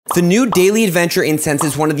The new Daily Adventure Incense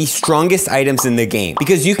is one of the strongest items in the game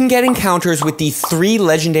because you can get encounters with the 3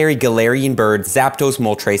 legendary Galarian birds, Zapdos,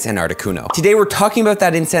 Moltres, and Articuno. Today we're talking about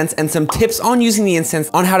that incense and some tips on using the incense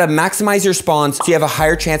on how to maximize your spawns so you have a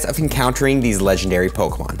higher chance of encountering these legendary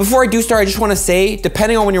Pokemon. Before I do start, I just want to say,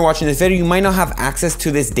 depending on when you're watching this video, you might not have access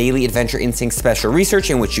to this Daily Adventure Incense special research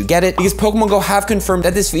in which you get it because Pokemon Go have confirmed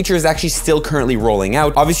that this feature is actually still currently rolling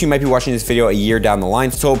out. Obviously, you might be watching this video a year down the line,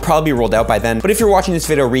 so it'll probably be rolled out by then. But if you're watching this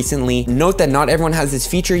video recently, note that not everyone has this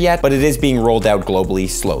feature yet, but it is being rolled out globally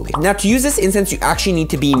slowly. Now, to use this incense, you actually need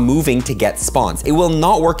to be moving to get spawns. It will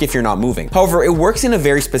not work if you're not moving. However, it works in a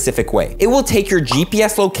very specific way. It will take your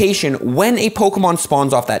GPS location when a Pokemon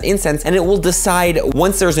spawns off that incense, and it will decide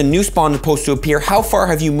once there's a new spawn supposed to appear, how far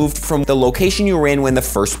have you moved from the location you were in when the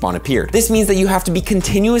first spawn appeared. This means that you have to be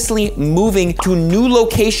continuously moving to new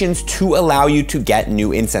locations to allow you to get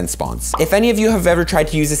new incense spawns. If any of you have ever tried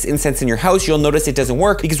to use this incense in your house, you'll notice it doesn't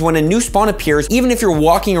work because when a new spawn appears, even if you're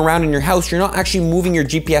walking around in your house, you're not actually moving your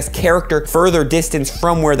GPS character further distance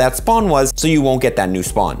from where that spawn was, so you won't get that new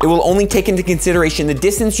spawn. It will only take into consideration the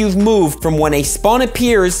distance you've moved from when a spawn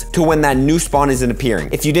appears to when that new spawn isn't appearing.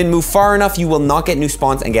 If you didn't move far enough, you will not get new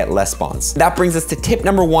spawns and get less spawns. That brings us to tip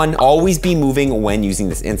number 1, always be moving when using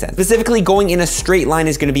this incense. Specifically, going in a straight line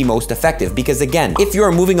is going to be most effective because again, if you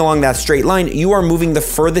are moving along that straight line, you are moving the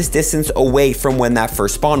furthest distance away from when that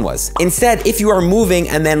first spawn was. Instead, if you are moving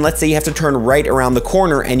and then let's say you have to turn right around the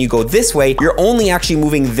corner and you go this way, you're only actually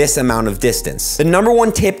moving this amount of distance. The number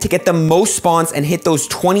 1 tip to get the most spawns and hit those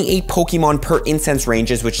 28 Pokemon per incense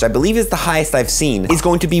ranges, which I believe is the highest I've seen, is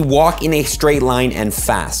going to be walk in a straight line and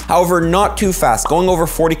fast. However, not too fast. Going over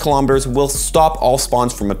 40 kilometers will stop all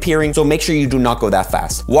spawns from appearing, so make sure you do not go that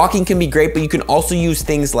fast. Walking can be great, but you can also use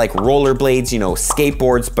things like rollerblades,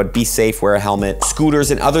 skateboards, but be safe, wear a helmet,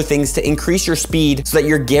 scooters, and other things to increase your speed so that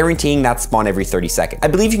you're guaranteeing that spawn every 30 seconds. I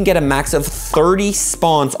believe you can get a max of 30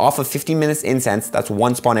 spawns off of 15 minutes incense. That's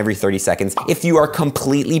 1 spawn every 30 seconds if you are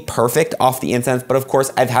completely perfect off the incense. But of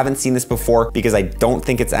course, I haven't seen this before because I don't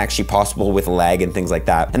think it's actually possible with lag and things like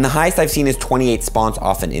that. And the highest I've seen is 28 spawns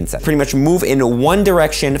off an incense. Pretty much move in one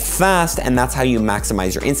direction fast, and that's how you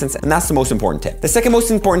maximize your incense. And that's the most important tip. The second most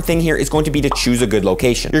important thing here is going to be to choose a good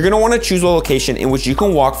location. You're going to want to choose a location in which you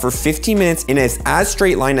can walk for 15 minutes in as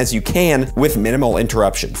straight line as you can with minimal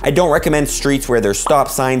interruptions. I don't recommend streets where there's stop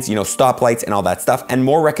signs, stoplights and all that stuff, and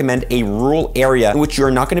more recommend a rural area in which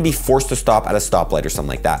you're not going to be forced to stop at a stoplight or something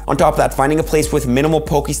like that. On top of that, finding a place with minimal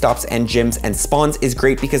Pokestops and gyms and spawns is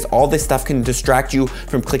great because all this stuff can distract you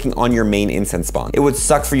from clicking on your main incense spawn. It would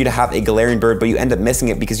suck for you to have a Galarian bird, but you end up missing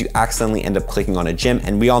it because you accidentally end up clicking on a gym,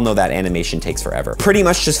 and we all know that animation takes forever. Pretty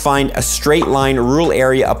much just find a straight line, rural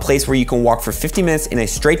area, a place where you can walk for 50 minutes in a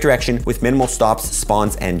straight direction with minimal stops,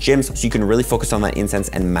 spawns, and gyms, so you can really focus on that incense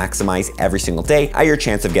and maximize every single day at your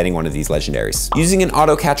chance of getting one of these legendaries. Using an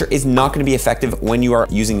auto catcher is not going to be effective when you are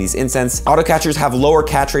using these incense. Auto catchers have lower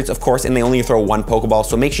catch rates, of course, and they only throw 1 Pokeball,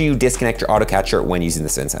 so make sure you disconnect your auto catcher when using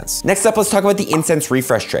this incense. Next up, let's talk about the incense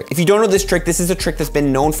refresh trick. If you don't know this trick, this is a trick that's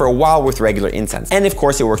been known for a while with regular incense, and of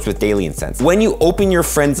course it works with daily incense. When you open your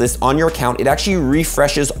friends list on your account, it actually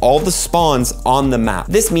refreshes all the spawns on the map.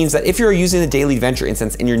 This means that if you're using the daily adventure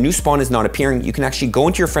incense and your new spawn is not appearing, you can actually go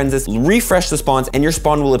into your friends list, refresh the spawns, and your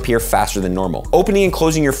spawn will appear faster than normal. Opening and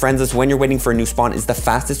closing your friends list when you're waiting for a new spawn is the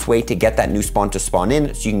fastest way to get that new spawn to spawn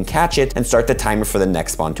in so you can catch it and start the timer for the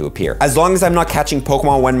next spawn to appear. As long as I'm not catching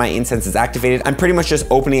Pokemon when my incense is activated, I'm pretty much just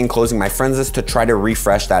opening and closing my friends list to try to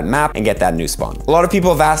refresh that map and get that new spawn. A lot of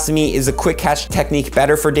people have asked me, is a quick catch technique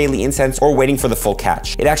better for daily incense or waiting for the full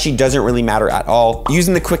catch? It actually doesn't really matter at all.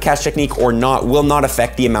 Using the quick catch technique or not will not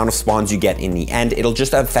affect the amount of spawns you get in the end. It'll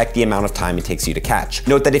just affect the amount of time it takes you to catch.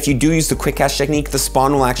 Note that if you do use the quick catch technique, the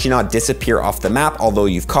spawn will actually not disappear off the map, although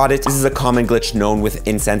you've caught it. This is a common glitch known with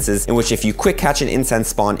incenses in which if you quick catch an incense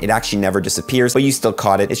spawn, it actually never disappears, but you still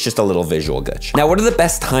caught it. It's just a little visual glitch. Now, what are the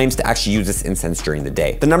best times to actually use this incense during the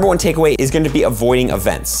day? The number 1 takeaway is going to be avoiding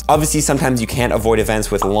events. Obviously, sometimes you can't avoid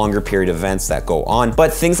events with longer period events that go on,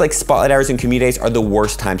 but things like spotlight hours and community days are the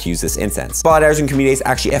worst time to use this incense. Spotlight hours and community days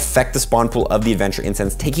actually affect the spawn pool of the adventure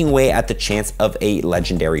incense, taking away at the chance of a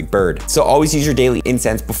legendary bird. So always use your daily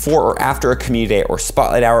incense before or after a community day or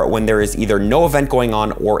spotlight hour when there is either no event going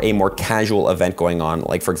on or a more casual event going on,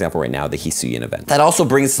 like for example right now, the Hisuian event. That also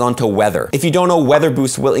brings us on to weather. If you don't know, weather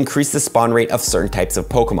boosts will increase the spawn rate of certain types of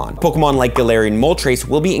Pokemon. Pokemon like Galarian Moltres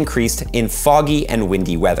will be increased in foggy and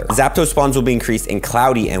windy weather. Zapdos spawns will be increased in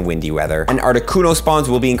cloudy and windy weather, and Articuno spawns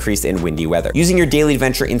will be increased in windy weather. Using your daily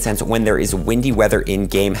adventure incense when there is windy weather in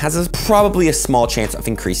game has probably a small chance of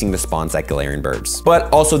increasing the spawns like Galarian birds.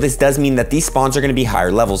 But also this does mean that these spawns are going to be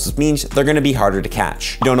higher levels, which means they're going to be harder to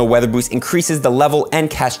catch. You don't know, weather boost increases increases the level and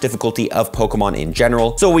catch difficulty of Pokemon in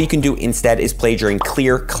general. So what you can do instead is play during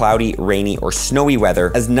clear, cloudy, rainy, or snowy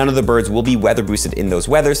weather, as none of the birds will be weather boosted in those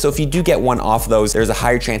weathers. So if you do get one off those, there's a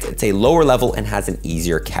higher chance it's a lower level and has an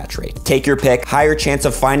easier catch rate. Take your pick: higher chance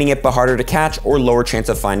of finding it but harder to catch, or lower chance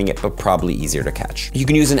of finding it but probably easier to catch. You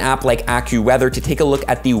can use an app like AccuWeather to take a look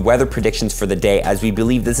at the weather predictions for the day, as we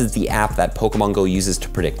believe this is the app that Pokemon Go uses to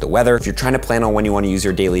predict the weather. If you're trying to plan on when you want to use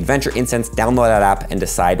your daily adventure incense, download that app and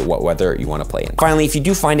decide what weather you want to play in. Finally, if you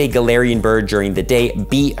do find a Galarian bird during the day,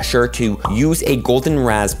 be sure to use a golden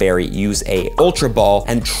raspberry, use a ultra ball,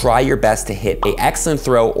 and try your best to hit an excellent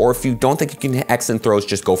throw, or if you don't think you can hit excellent throws,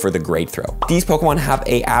 just go for the great throw. These Pokemon have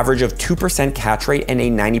an average of 2% catch rate and a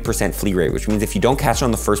 90% flee rate, which means if you don't catch it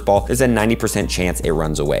on the first ball, there's a 90% chance it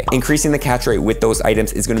runs away. Increasing the catch rate with those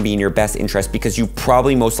items is going to be in your best interest, because you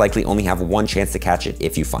probably most likely only have one chance to catch it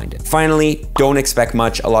if you find it. Finally, don't expect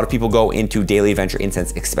much. A lot of people go into Daily Adventure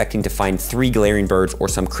Incense expecting to find 3 Galarian birds or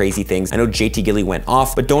some crazy things. I know JT Gilly went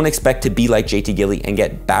off, but don't expect to be like JT Gilly and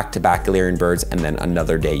get back-to-back Galarian birds and then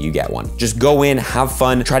another day you get one. Just go in, have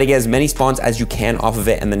fun, try to get as many spawns as you can off of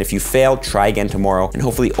it, and then if you fail, try again tomorrow, and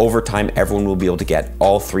hopefully over time everyone will be able to get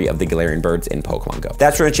all 3 of the Galarian birds in Pokemon Go.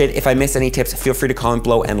 That's pretty much it. If I missed any tips, feel free to comment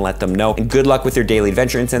below and let them know, and good luck with your Daily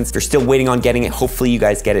Adventure Incense. If you're still waiting on getting it, hopefully you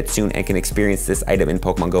guys get it soon and can experience this item in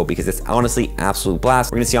Pokemon Go, because it's honestly absolute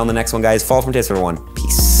blast. We're gonna see you on the next one, guys. Follow from tips, everyone.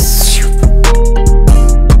 Peace.